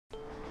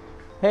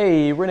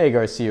Hey, Rene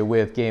Garcia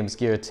with Games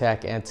Gear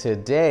Tech, and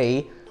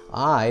today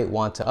I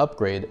want to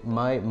upgrade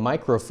my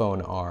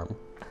microphone arm.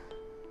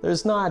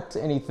 There's not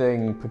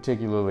anything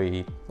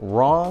particularly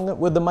wrong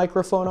with the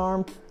microphone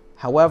arm.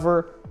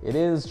 However, it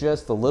is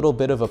just a little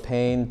bit of a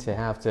pain to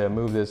have to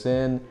move this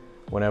in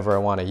whenever I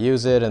want to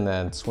use it and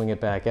then swing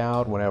it back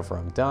out whenever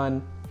I'm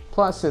done.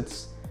 Plus,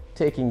 it's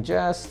taking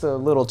just a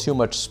little too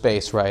much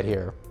space right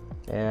here.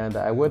 And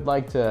I would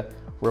like to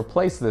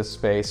replace this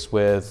space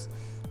with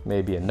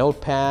maybe a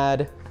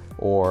notepad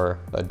or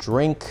a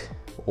drink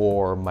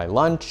or my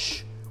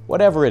lunch,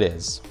 whatever it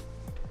is.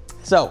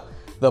 So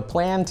the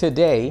plan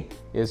today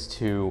is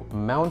to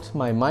mount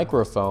my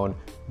microphone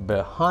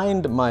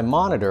behind my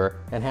monitor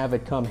and have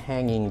it come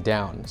hanging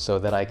down so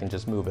that I can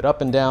just move it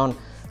up and down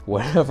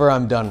whenever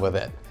I'm done with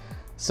it.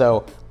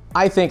 So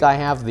I think I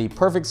have the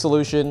perfect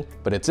solution,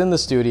 but it's in the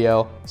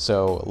studio,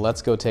 so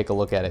let's go take a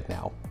look at it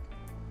now.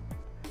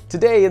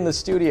 Today in the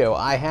studio,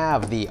 I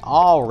have the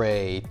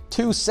Auray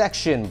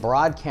two-section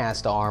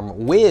broadcast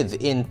arm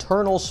with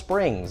internal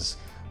springs.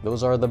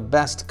 Those are the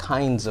best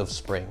kinds of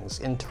springs,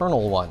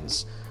 internal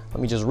ones.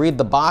 Let me just read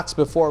the box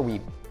before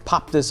we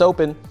pop this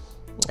open.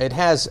 It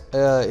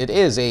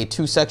is a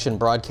two-section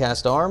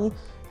broadcast arm.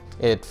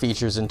 It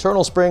features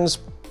internal springs,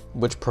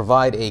 which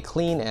provide a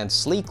clean and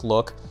sleek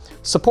look.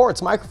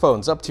 Supports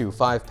microphones up to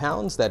 5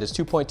 pounds, that is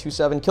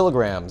 2.27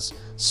 kilograms.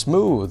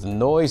 Smooth,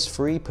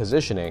 noise-free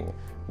positioning.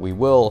 We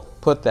will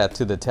put that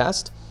to the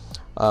test.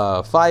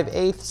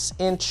 5/8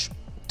 inch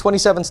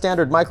 27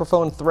 standard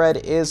microphone thread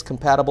is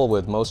compatible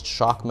with most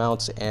shock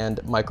mounts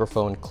and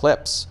microphone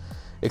clips.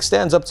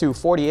 Extends up to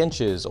 40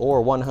 inches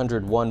or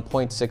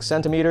 101.6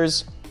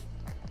 centimeters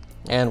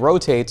and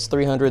rotates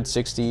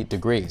 360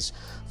 degrees.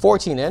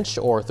 14 inch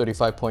or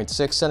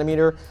 35.6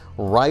 centimeter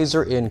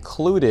riser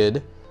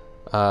included,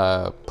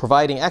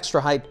 providing extra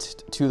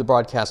height to the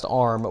broadcast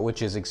arm,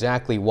 which is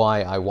exactly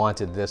why I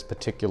wanted this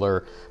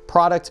particular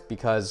product,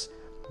 because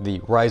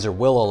the riser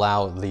will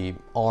allow the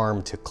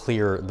arm to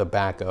clear the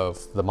back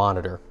of the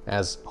monitor,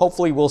 as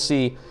hopefully we'll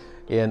see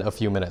in a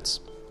few minutes.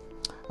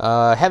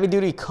 Heavy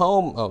duty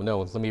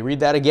let me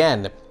read that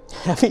again.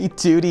 Heavy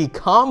duty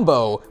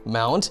combo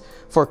mount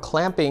for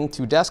clamping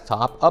to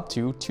desktop up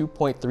to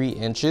 2.3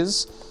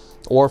 inches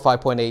or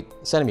 5.8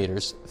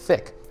 centimeters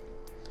thick.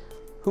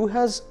 Who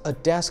has a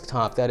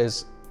desktop that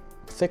is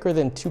thicker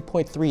than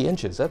 2.3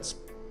 inches? That's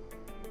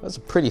a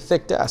pretty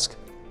thick desk.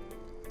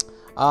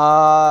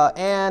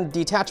 And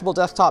detachable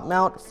desktop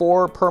mount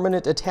for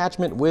permanent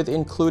attachment with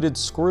included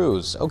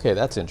screws. Okay,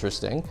 that's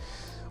interesting.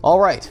 All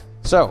right,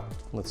 so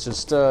let's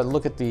just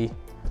look at the,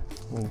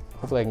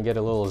 hopefully I can get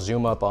a little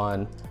zoom up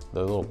on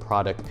the little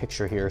product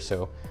picture here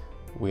so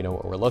we know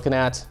what we're looking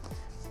at.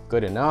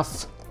 Good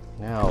enough.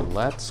 Now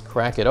let's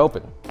crack it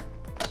open.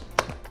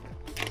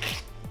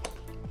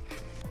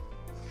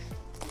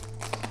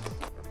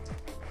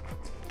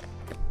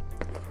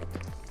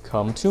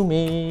 Come to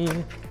me.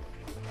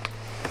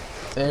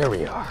 There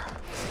we are.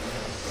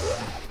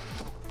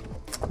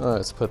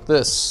 Let's put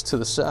this to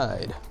the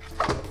side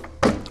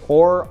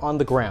or on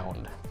the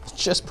ground.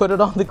 Just put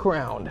it on the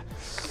ground.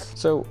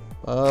 So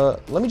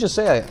let me just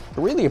say, I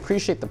really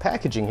appreciate the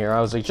packaging here. I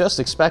was just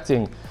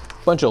expecting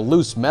a bunch of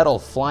loose metal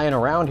flying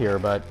around here,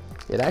 but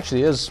it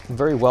actually is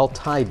very well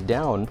tied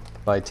down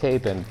by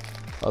tape and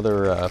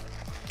other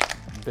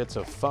bits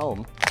of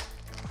foam.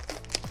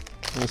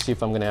 Let me see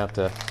if I'm gonna have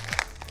to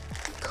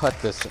cut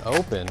this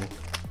open.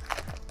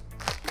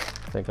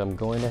 I think I'm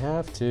going to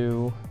have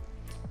to.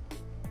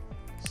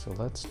 So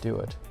let's do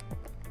it.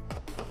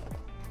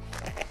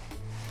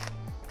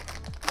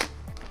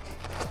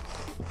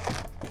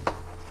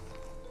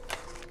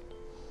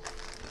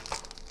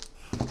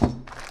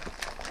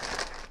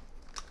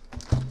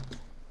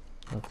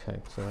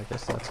 Okay, so I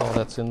guess that's all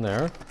that's in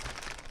there.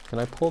 Can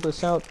I pull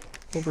this out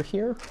over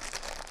here?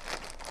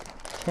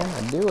 Can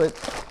I do it?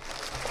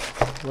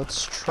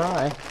 Let's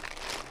try.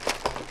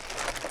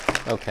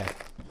 Okay,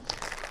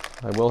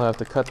 I will have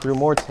to cut through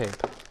more tape.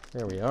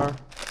 There we are.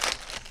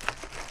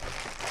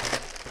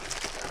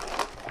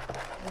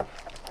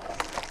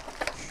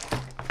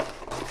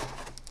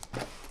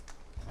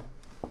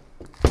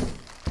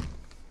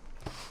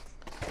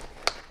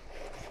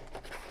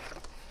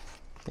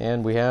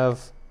 And we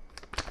have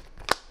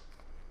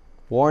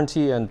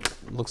warranty and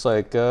looks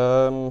like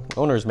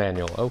owner's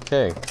manual.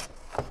 Okay.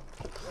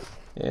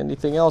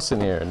 Anything else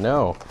in here?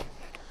 No.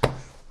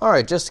 All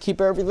right, just to keep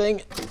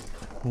everything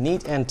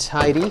neat and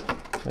tidy,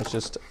 let's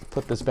just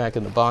put this back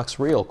in the box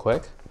real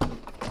quick.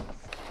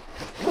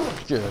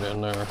 Get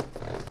in there.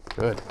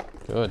 Good,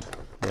 good.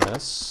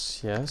 Yes,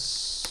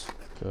 yes,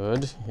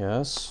 good,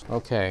 yes.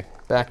 Okay,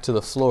 back to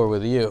the floor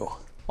with you.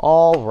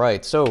 All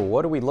right, so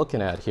what are we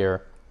looking at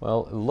here?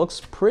 Well, it looks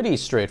pretty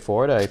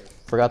straightforward. I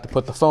forgot to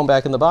put the foam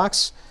back in the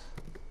box.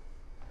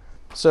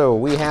 So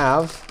we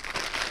have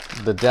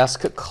the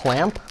desk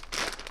clamp.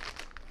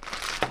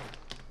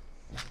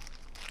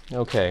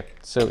 Okay,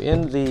 so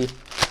in the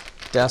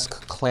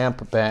desk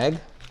clamp bag,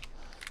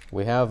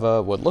 we have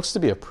what looks to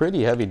be a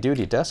pretty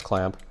heavy-duty desk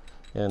clamp,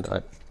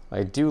 and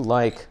I do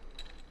like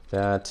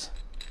that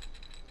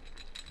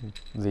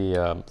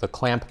the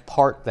clamp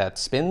part that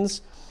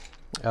spins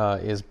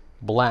is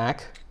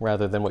black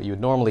rather than what you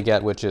would normally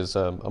get, which is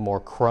a more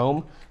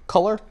chrome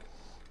color.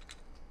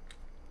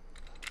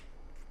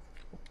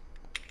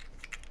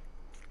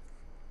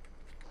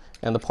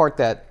 And the part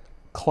that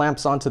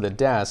clamps onto the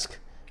desk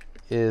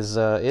is,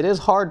 it is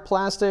hard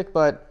plastic,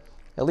 but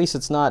at least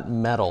it's not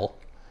metal.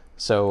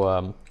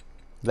 So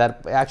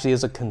that actually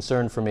is a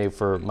concern for me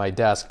for my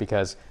desk,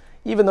 because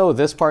even though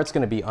this part's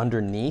going to be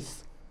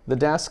underneath the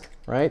desk,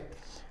 right,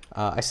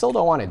 I still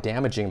don't want it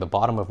damaging the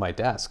bottom of my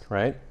desk,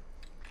 right?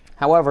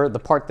 However, the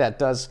part that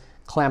does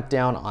clamp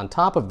down on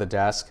top of the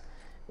desk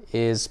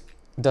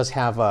does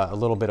have a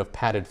little bit of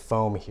padded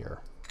foam here.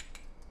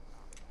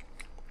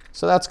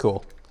 So that's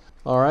cool.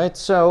 All right,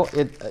 so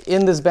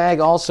in this bag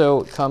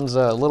also comes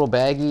a little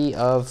baggie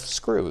of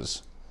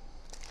screws.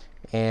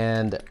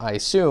 And I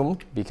assume,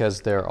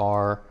 because there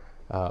are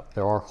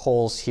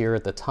holes here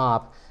at the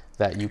top,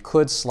 that you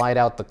could slide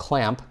out the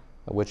clamp,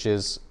 which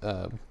is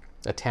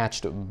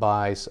attached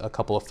by a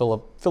couple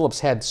of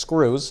Phillips head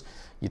screws.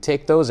 You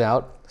take those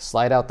out,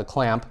 slide out the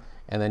clamp,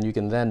 and then you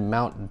can then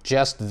mount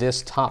just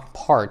this top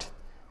part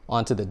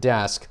onto the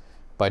desk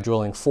by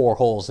drilling 4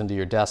 holes into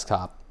your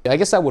desktop. I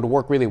guess that would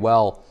work really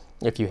well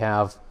if you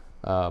have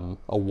a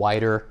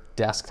wider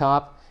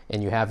desktop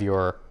and you have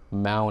your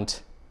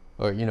mount,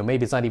 or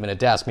maybe it's not even a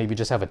desk, maybe you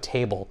just have a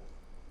table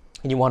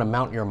and you want to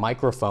mount your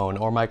microphone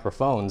or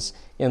microphones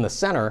in the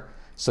center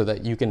so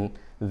that you can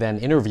then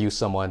interview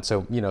someone.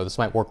 So this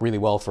might work really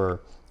well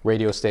for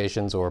radio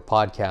stations or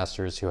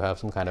podcasters who have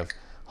some kind of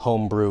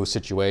homebrew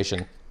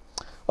situation.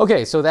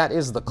 Okay, so that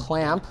is the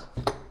clamp.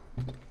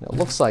 It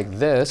looks like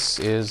this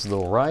is the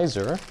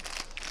riser.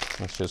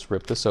 Let's just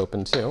rip this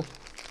open too.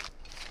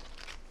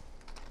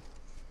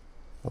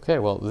 Okay,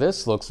 well,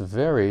 this looks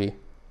very,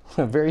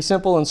 very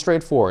simple and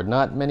straightforward.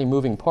 Not many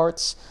moving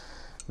parts.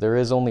 There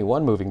is only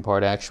one moving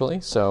part, actually.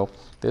 So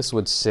this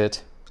would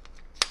sit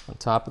on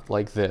top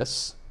like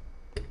this.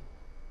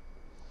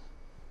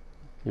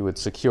 You would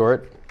secure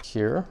it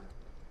here.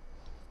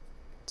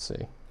 Let's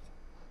see.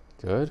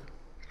 Good.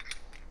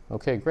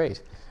 Okay,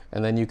 great.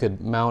 And then you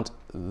could mount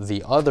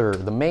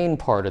the main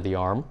part of the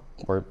arm,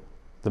 or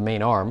the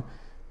main arm,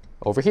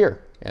 over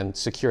here and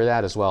secure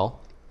that as well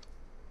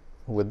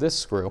with this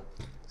screw.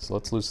 So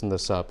let's loosen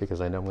this up,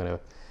 because I know I'm going to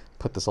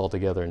put this all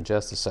together in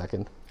just a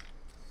second.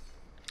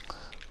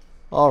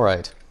 All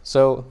right,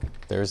 so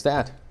there's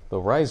that, the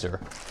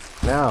riser.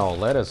 Now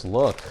let us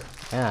look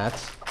at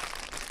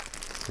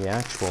the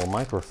actual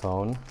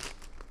microphone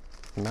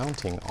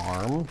mounting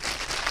arm.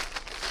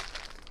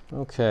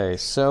 Okay,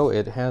 so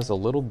it has a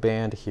little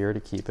band here to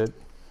keep it,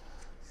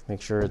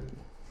 make sure it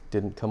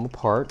didn't come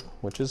apart,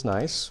 which is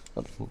nice,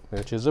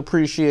 which is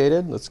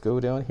appreciated. Let's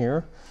go down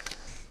here,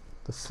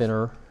 the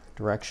thinner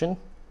direction.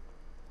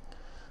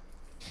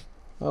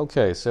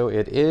 Okay, so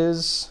it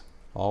is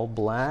all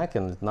black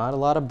and not a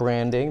lot of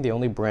branding. The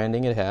only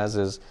branding it has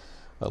is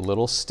a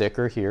little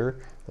sticker here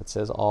that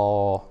says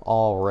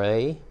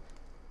Auray.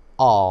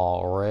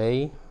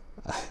 Auray.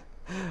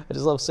 I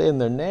just love saying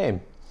their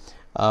name.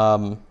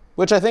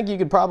 Which I think you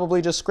could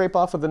probably just scrape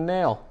off with a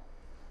nail.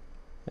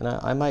 And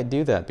I might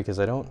do that, because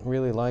I don't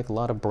really like a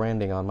lot of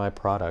branding on my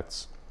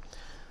products.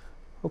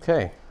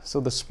 Okay,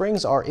 so the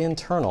springs are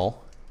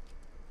internal.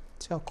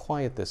 See how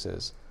quiet this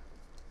is.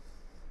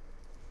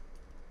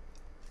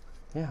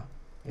 Yeah,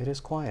 it is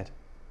quiet.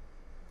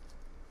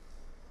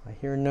 I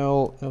hear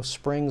no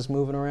springs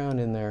moving around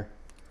in there.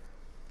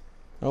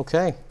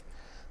 Okay.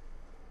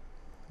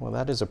 Well,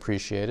 that is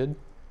appreciated.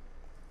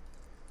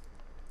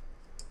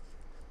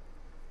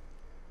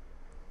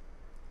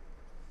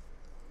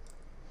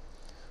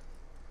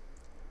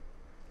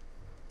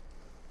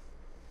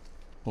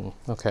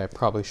 Okay, I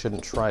probably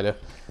shouldn't try to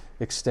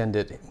extend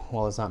it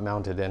while it's not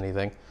mounted to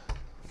anything.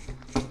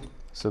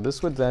 So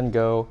this would then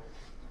go,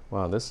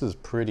 wow, this is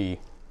pretty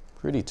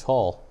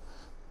tall.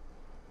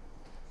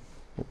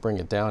 Bring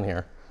it down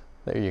here.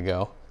 There you go.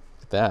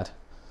 Look at that.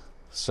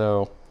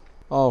 So,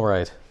 all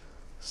right.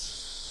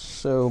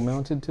 So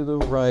mounted to the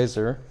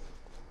riser.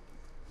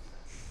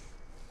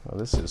 Oh,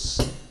 this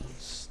is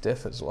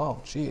stiff as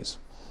well. Jeez.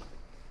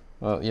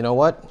 Well, you know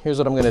what? Here's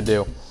what I'm going to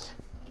do.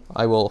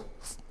 I will,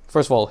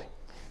 first of all,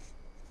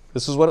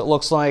 this is what it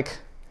looks like.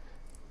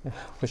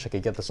 Wish I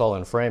could get this all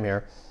in frame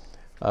here.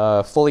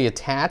 Fully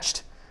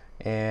attached.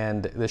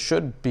 And there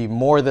should be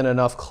more than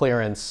enough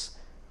clearance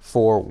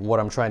for what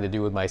I'm trying to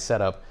do with my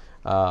setup.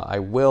 I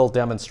will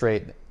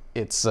demonstrate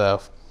its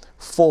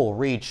full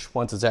reach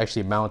once it's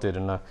actually mounted,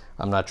 and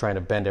I'm not trying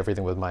to bend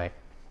everything with my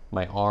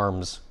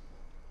arms.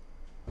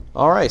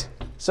 All right,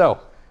 so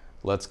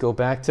let's go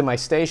back to my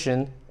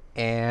station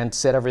and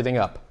set everything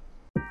up.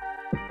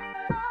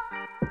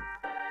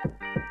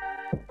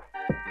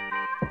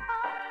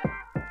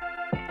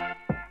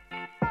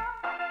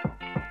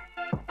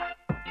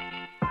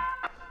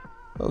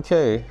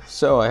 Okay,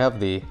 so I have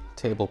the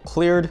table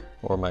cleared,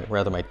 or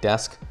rather my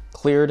desk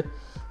cleared.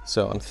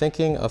 So I'm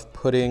thinking of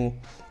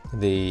putting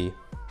the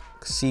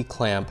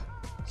C-clamp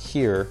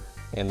here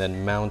and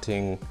then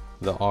mounting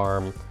the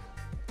arm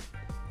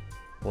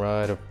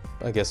right,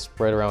 I guess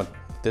right around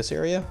this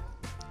area.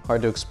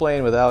 Hard to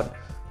explain without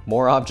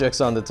more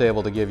objects on the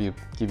table to give you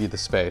the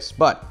space.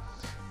 But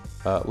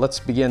let's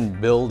begin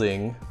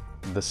building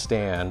the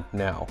stand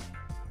now.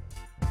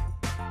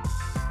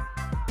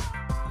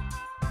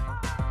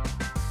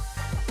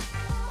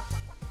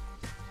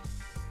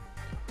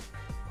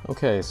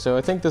 Okay, so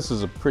I think this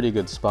is a pretty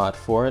good spot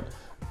for it.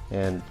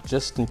 And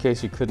just in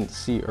case you couldn't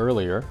see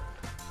earlier,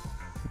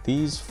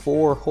 these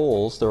 4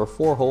 holes, there are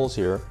 4 holes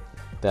here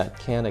that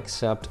can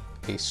accept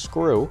a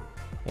screw.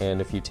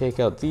 And if you take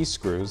out these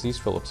screws, these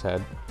Phillips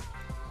heads,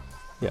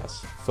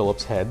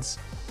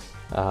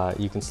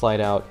 you can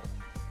slide out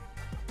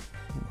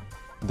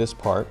this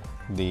part,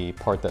 the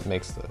part that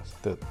makes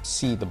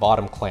the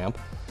bottom clamp.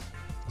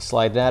 You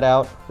slide that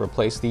out,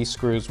 replace these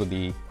screws with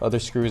the other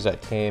screws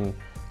that came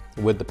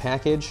with the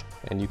package,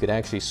 and you could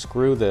actually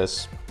screw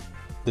this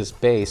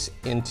base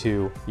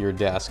into your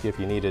desk if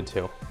you needed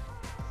to,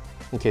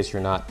 in case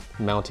you're not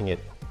mounting it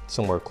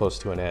somewhere close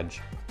to an edge.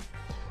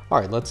 All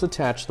right, let's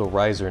attach the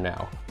riser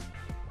now.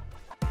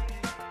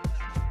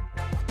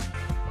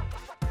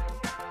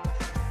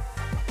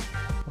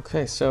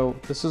 Okay, so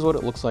this is what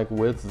it looks like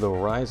with the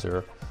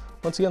riser.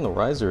 Once again, the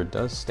riser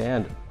does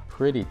stand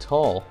pretty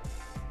tall.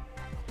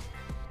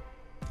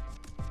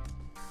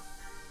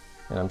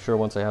 And I'm sure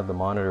once I have the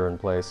monitor in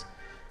place,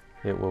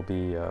 it will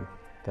be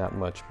that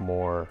much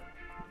more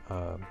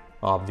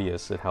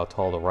obvious at how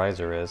tall the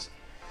riser is.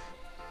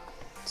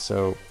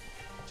 So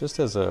just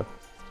as a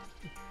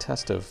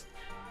test of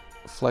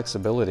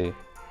flexibility,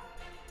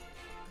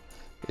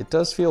 it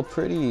does feel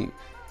pretty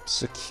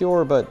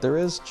secure, but there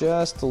is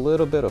just a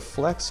little bit of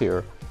flex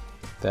here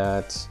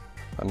that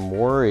I'm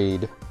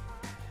worried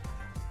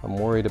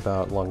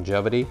about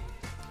longevity,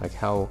 like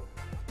how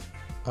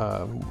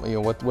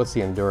what's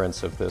the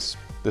endurance of this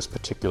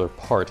particular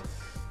part.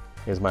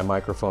 Is my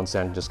microphone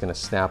stand just going to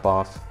snap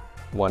off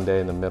one day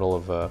in the middle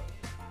of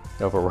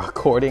a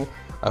recording?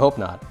 I hope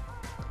not.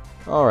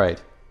 All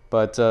right,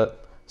 but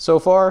so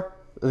far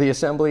the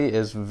assembly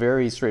is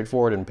very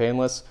straightforward and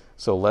painless,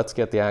 so let's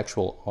get the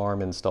actual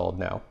arm installed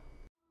now.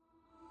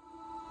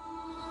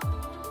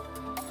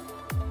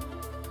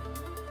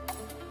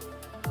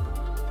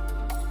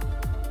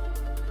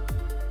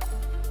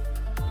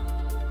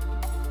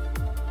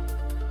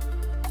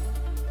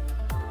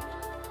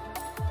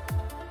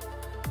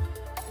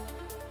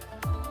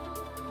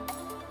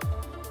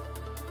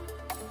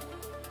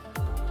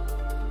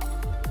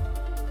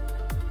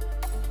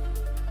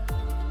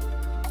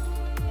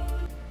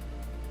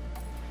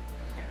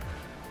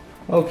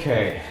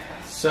 Okay,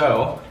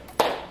 so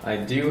I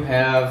do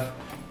have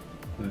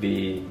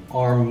the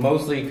arm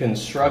mostly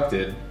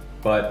constructed,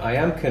 but I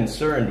am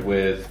concerned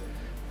with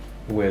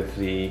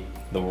the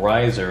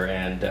riser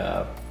and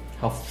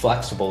how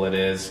flexible it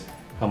is,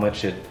 how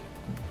much it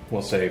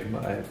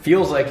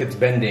feels like it's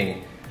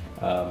bending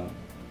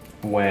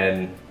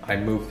when I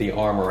move the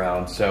arm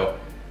around. So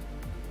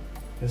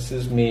this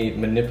is me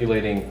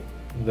manipulating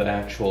the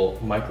actual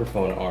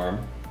microphone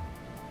arm.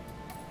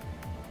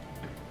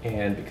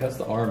 And because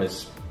the arm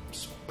is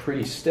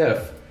pretty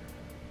stiff,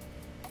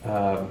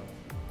 I'm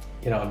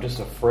just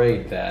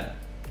afraid that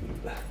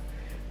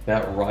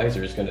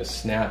riser is going to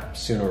snap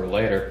sooner or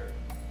later.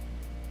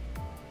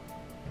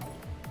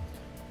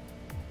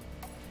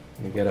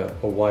 Let me get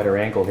a wider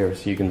angle here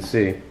so you can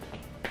see.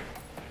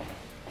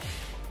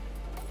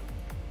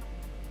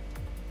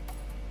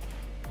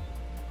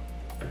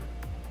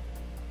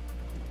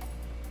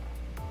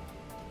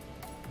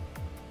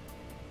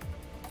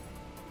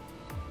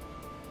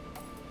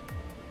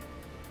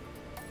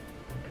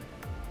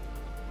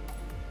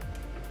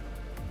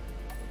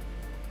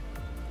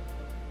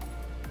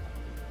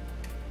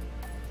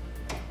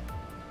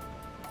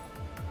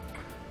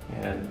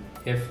 And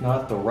if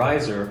not the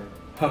riser,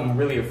 I'm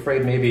really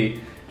afraid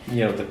maybe,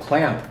 the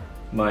clamp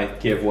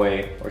might give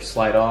way or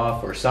slide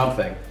off or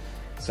something.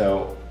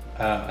 So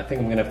I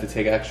think I'm gonna have to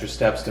take extra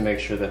steps to make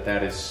sure that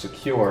that is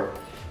secure.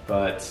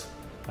 But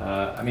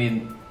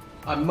I'm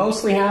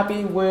mostly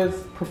happy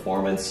with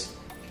performance.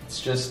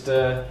 It's just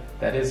that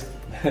is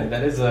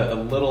a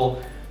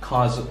little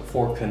cause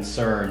for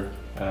concern,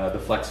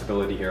 the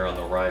flexibility here on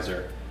the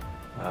riser,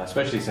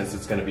 especially since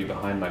it's gonna be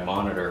behind my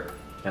monitor.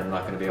 And I'm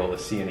not going to be able to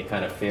see any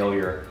kind of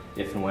failure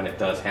if and when it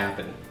does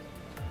happen.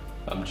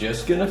 I'm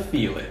just going to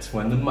feel it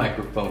when the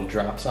microphone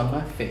drops on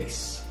my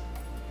face.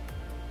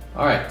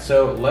 Alright,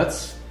 so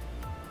let's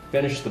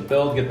finish the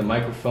build, get the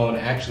microphone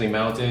actually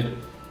mounted,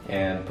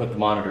 and put the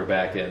monitor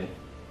back in.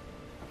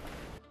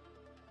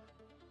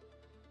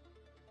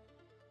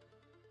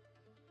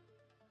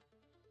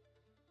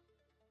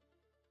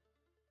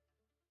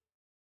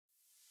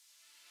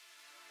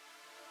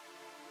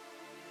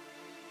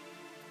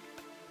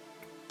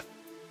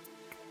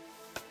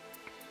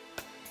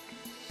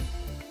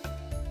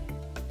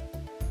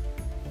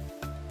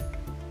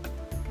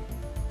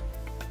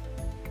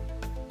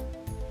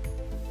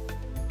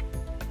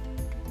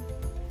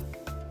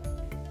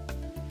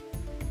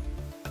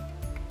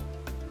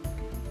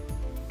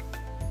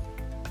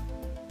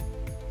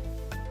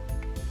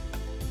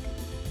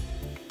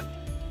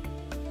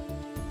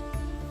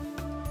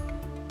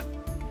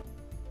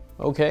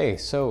 Okay,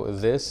 so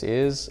this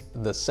is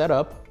the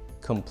setup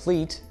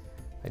complete.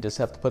 I just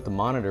have to put the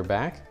monitor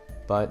back,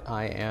 but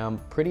I am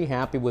pretty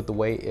happy with the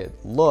way it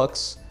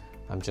looks.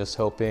 I'm just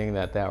hoping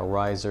that that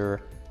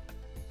riser,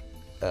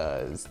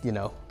 you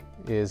know,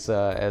 is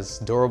as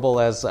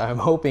durable as I'm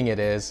hoping it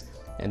is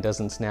and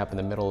doesn't snap in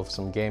the middle of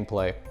some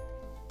gameplay.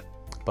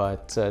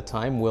 But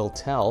time will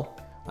tell.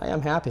 I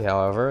am happy,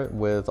 however,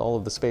 with all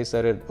of the space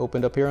that it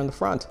opened up here in the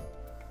front.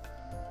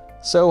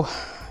 So,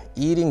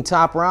 eating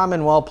top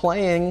ramen while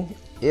playing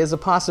is a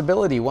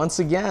possibility once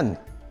again.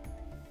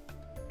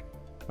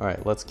 All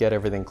right, let's get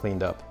everything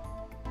cleaned up.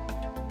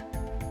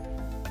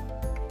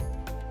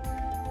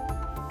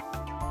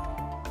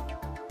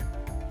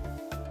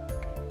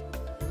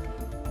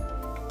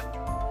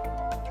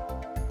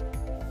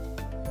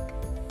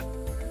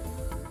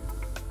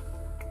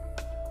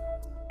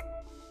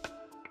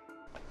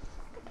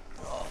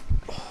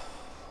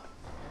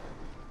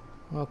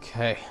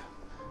 Okay,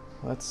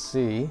 let's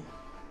see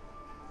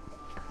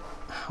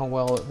how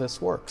well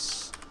this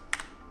works.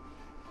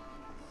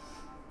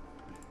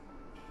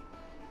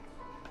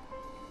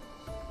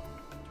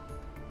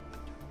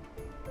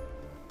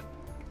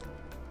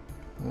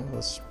 Well,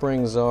 the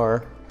springs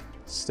are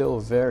still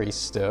very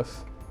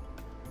stiff.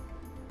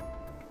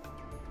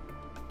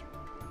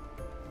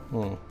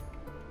 It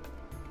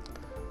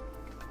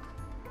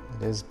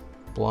is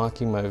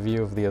blocking my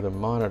view of the other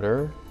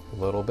monitor a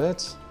little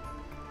bit.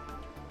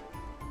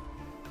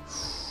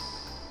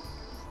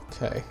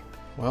 Okay,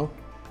 well,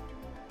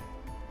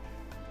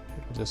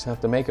 we just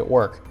have to make it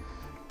work.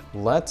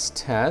 Let's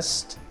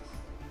test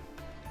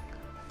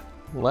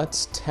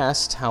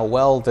how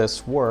well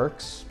this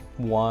works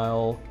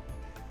while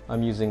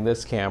I'm using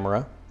this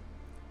camera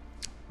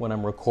when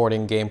I'm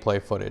recording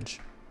gameplay footage.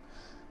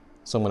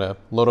 So I'm gonna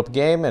load up a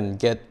game and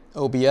get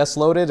OBS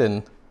loaded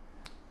and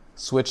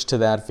switch to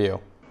that view.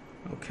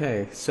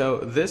 Okay, so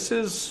this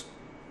is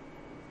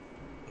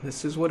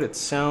what it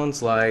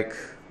sounds like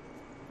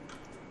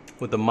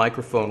with the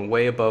microphone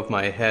way above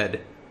my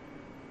head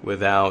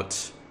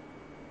without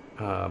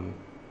a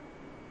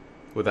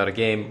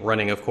game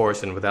running, of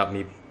course, and without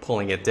me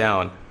pulling it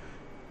down.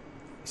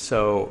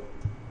 So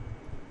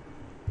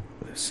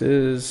this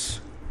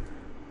is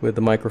with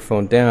the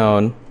microphone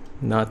down,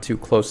 not too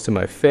close to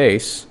my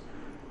face.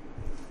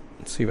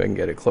 Let's see if I can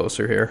get it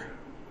closer here.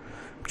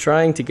 I'm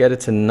trying to get it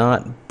to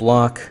not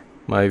block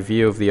my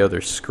view of the other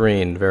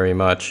screen very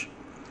much.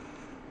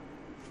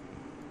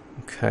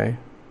 Okay.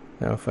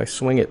 Now if I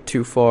swing it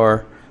too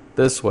far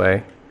this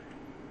way,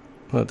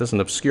 well, it doesn't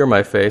obscure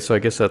my face, so I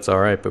guess that's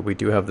alright, but we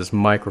do have this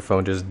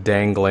microphone just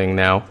dangling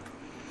now.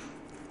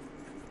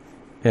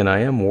 And I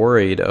am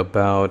worried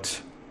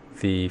about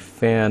the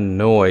fan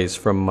noise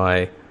from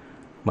my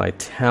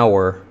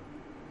tower.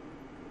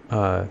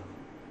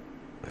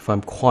 If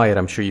I'm quiet,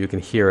 I'm sure you can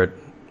hear it.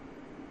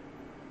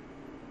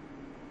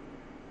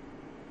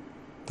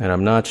 And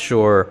I'm not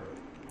sure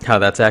how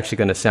that's actually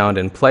going to sound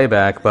in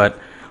playback, but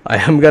I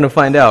am going to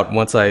find out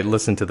once I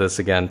listen to this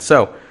again.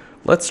 So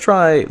let's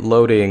try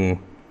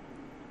loading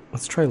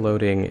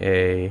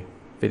a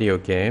video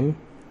game,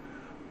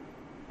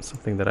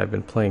 something that I've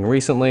been playing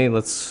recently.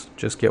 Let's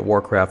just get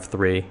Warcraft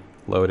 3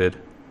 loaded.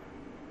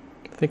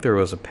 I think there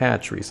was a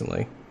patch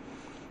recently.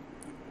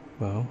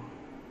 Well,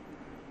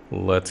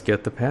 let's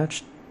get the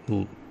patch.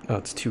 Oh,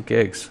 it's 2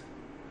 gigs.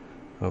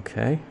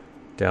 Okay,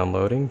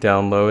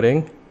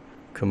 downloading.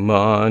 Come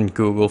on,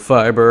 Google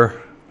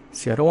Fiber.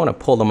 See, I don't want to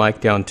pull the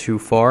mic down too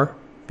far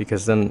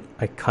because then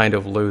I kind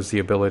of lose the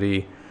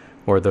ability,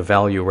 or the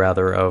value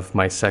rather, of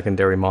my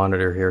secondary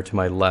monitor here to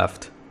my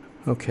left.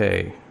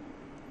 Okay,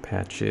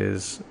 patch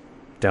is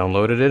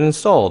downloaded and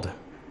installed.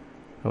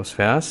 That was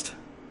fast.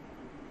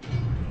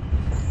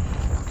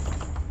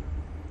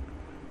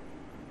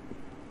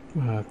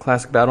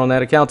 Classic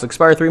Battle.net accounts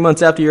expire 3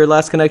 months after your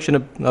last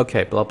connection.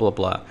 Okay, blah blah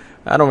blah.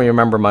 I don't even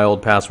remember my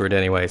old password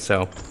anyway,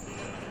 so.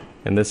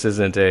 And this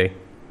isn't a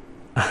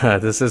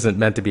this isn't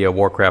meant to be a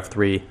Warcraft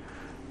 3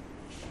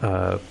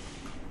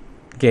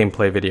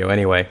 gameplay video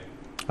anyway.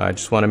 I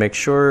just want to make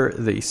sure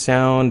the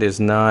sound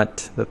is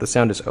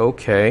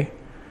okay.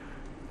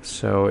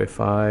 So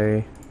if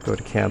I go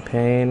to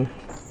campaign,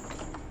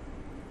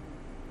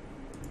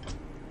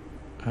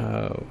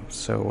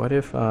 so what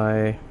if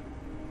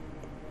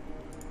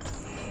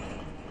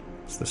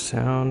it's the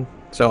sound.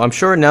 So I'm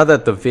sure now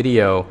that the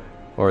video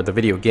or the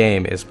video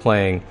game is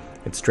playing,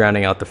 it's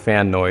drowning out the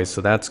fan noise,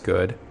 so that's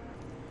good.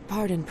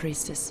 Pardon,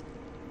 Priestess,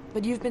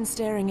 but you've been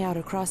staring out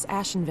across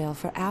Ashenvale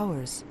for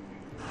hours.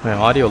 My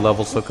audio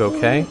levels look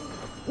okay.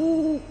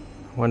 I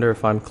wonder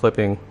if I'm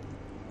clipping,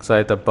 because I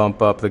had to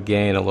bump up the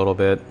gain a little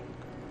bit.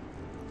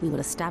 We will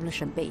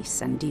establish a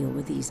base and deal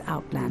with these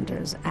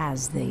outlanders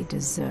as they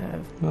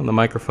deserve. Well, the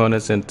microphone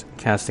isn't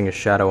casting a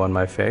shadow on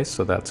my face,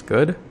 so that's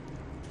good.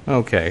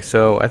 Okay,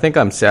 so I think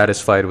I'm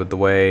satisfied with the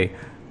way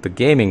the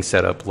gaming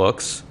setup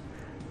looks.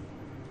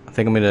 I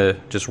think I'm going to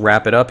just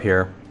wrap it up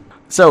here.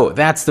 So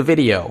that's the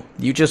video.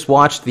 You just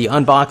watched the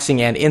unboxing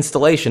and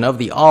installation of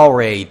the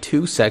Auray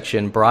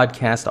 2-section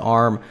broadcast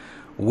arm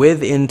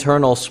with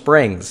internal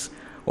springs.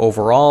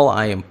 Overall,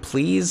 I am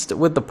pleased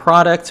with the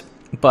product,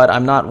 but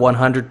I'm not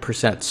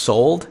 100%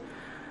 sold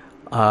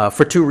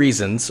for two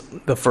reasons.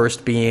 The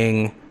first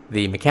being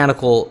the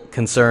mechanical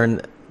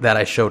concern that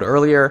I showed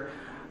earlier.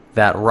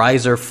 That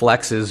riser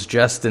flexes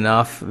just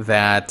enough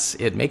that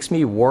it makes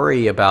me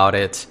worry about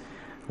it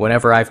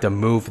whenever I have to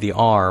move the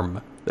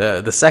arm.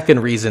 The second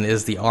reason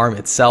is the arm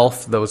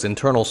itself. Those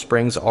internal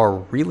springs are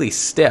really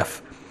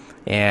stiff,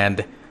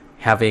 and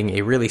having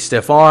a really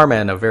stiff arm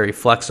and a very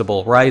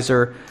flexible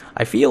riser,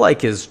 I feel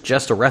like is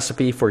just a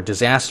recipe for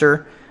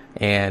disaster,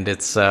 and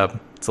it's a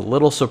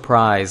little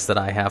surprise that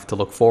I have to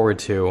look forward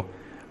to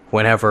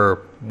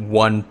whenever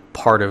one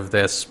part of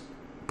this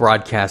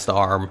broadcast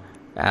arm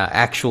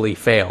actually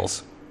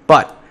fails.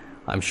 But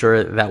I'm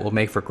sure that will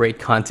make for great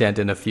content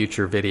in a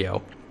future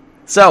video.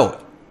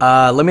 So,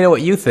 let me know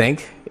what you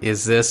think.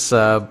 Is this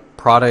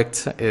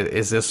product,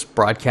 is this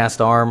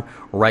broadcast arm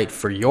right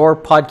for your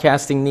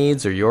podcasting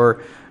needs or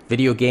your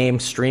video game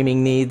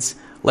streaming needs?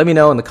 Let me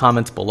know in the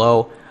comments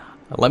below.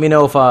 Let me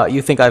know if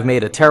you think I've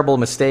made a terrible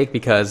mistake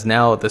because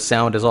now the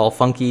sound is all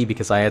funky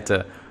because I had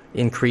to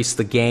increase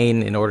the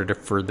gain in order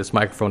for this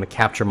microphone to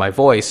capture my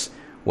voice,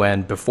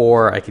 when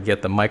before I could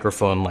get the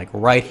microphone like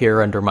right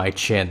here under my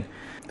chin.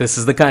 This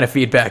is the kind of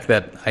feedback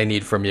that I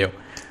need from you.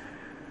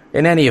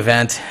 In any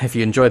event, if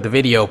you enjoyed the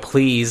video,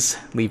 please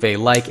leave a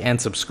like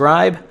and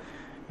subscribe,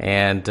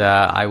 and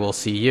I will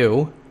see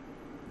you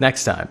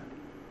next time.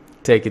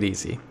 Take it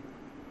easy.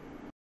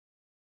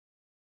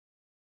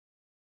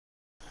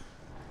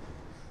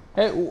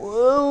 Hey,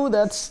 whoa,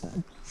 that's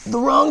the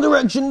wrong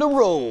direction to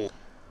roll.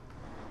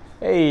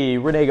 Hey,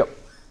 Renee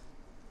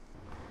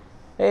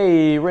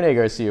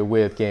Garcia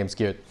with Games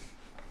Gear.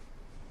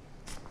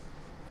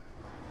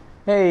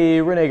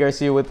 Hey, Renee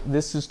Garcia with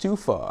This Is Too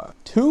Far.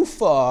 Too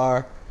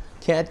far,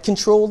 can't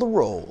control the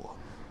roll.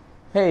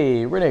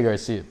 Hey, Renee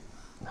Garcia.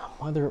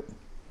 Mother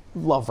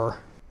lover.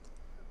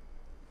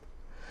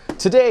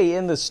 Today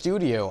in the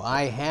studio,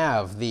 I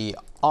have the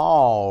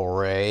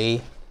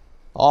Auray.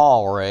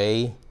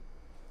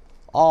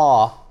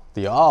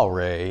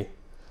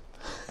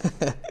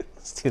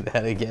 Let's do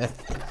that again.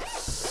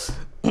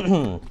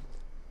 I'm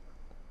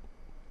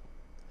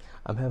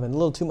having a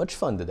little too much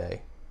fun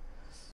today.